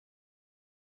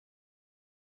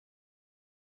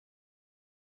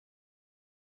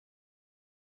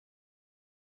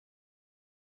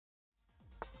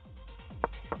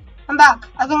I'm back.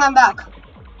 I think I'm back.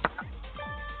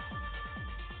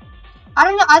 I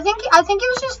don't know. I think it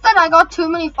was just that I got too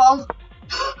many falls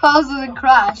and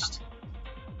crashed.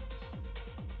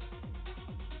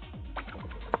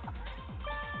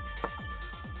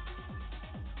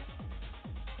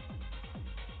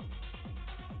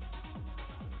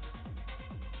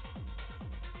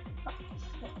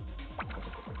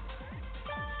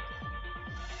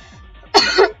 I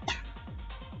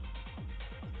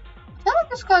feel like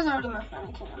this guy's already my friend.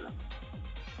 I can't remember.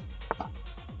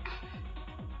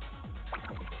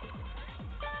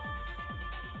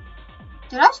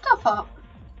 Did I stuff up?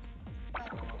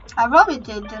 I probably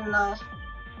did, didn't I?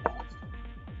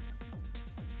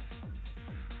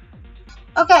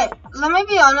 Okay, let me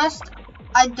be honest.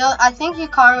 I think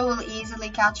Hikaru will easily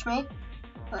catch me,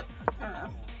 but I don't know.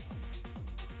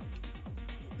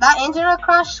 That internet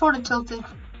crash sort of tilted.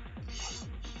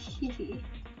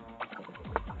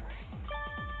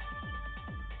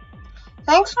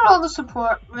 Thanks for all the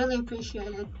support. Really appreciate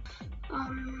it.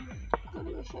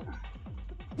 Gotta go share.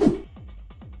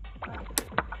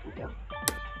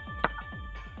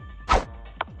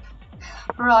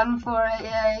 Run for it,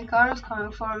 yeah, Hikaru's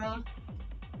coming for me.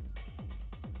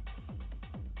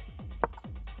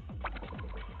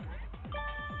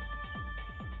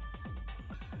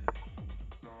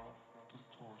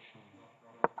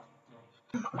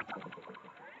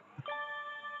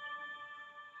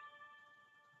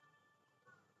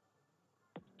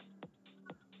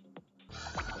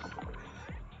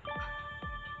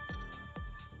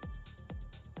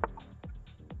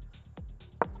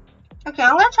 Okay,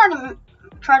 I'm gonna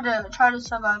try to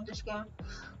survive this game.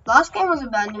 Last game was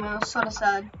abandonment. It was sort of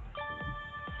sad.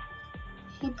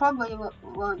 He probably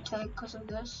won't take because of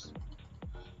this.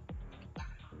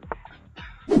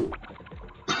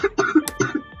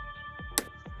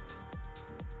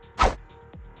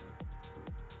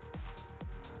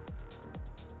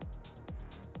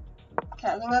 Okay,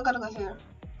 I think I gotta go here.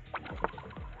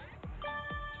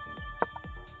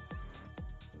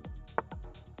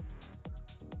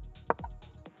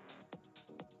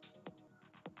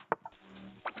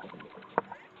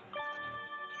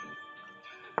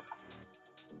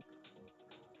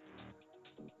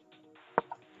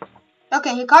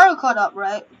 Okay, Hikaru caught up,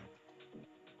 right?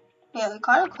 Yeah,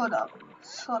 Hikaru caught up.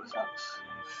 Sort of sucks.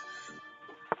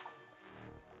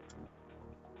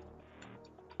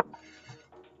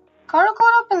 Hikaru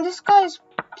caught up and this guy's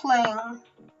playing.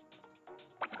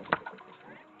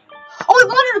 Oh, he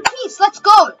blundered a piece! Let's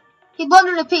go! He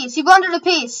blundered a piece. He blundered a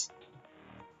piece.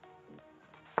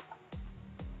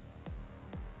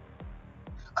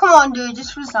 Come on, dude.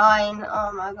 Just resign.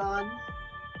 Oh my god.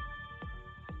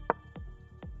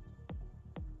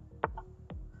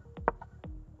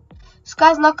 This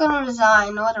guy's not gonna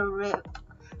resign. What a rip.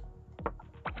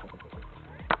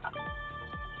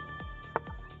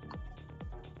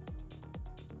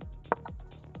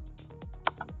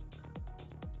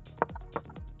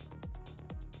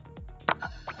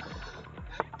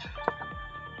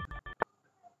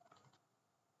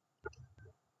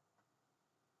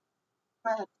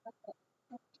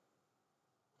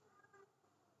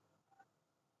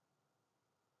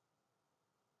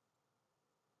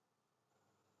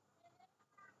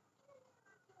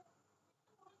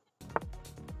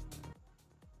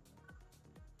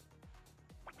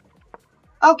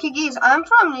 Oh, Kigis, I'm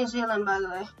from New Zealand, by the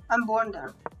way. I'm born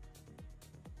there.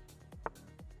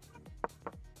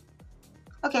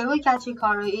 Okay, we catch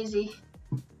Hikaru easy.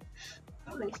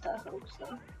 At least I hope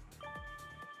so.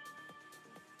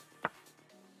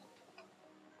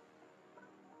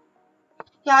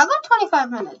 Yeah, I got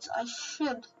 25 minutes.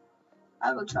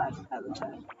 I will try.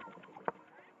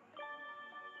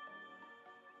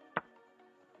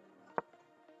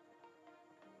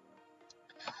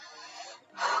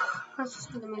 Let's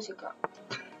just put the music up.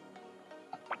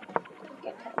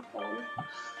 Get headphone.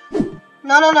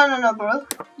 No, bro.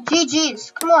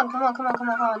 GG's. Come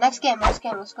on. Next game, let's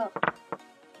go.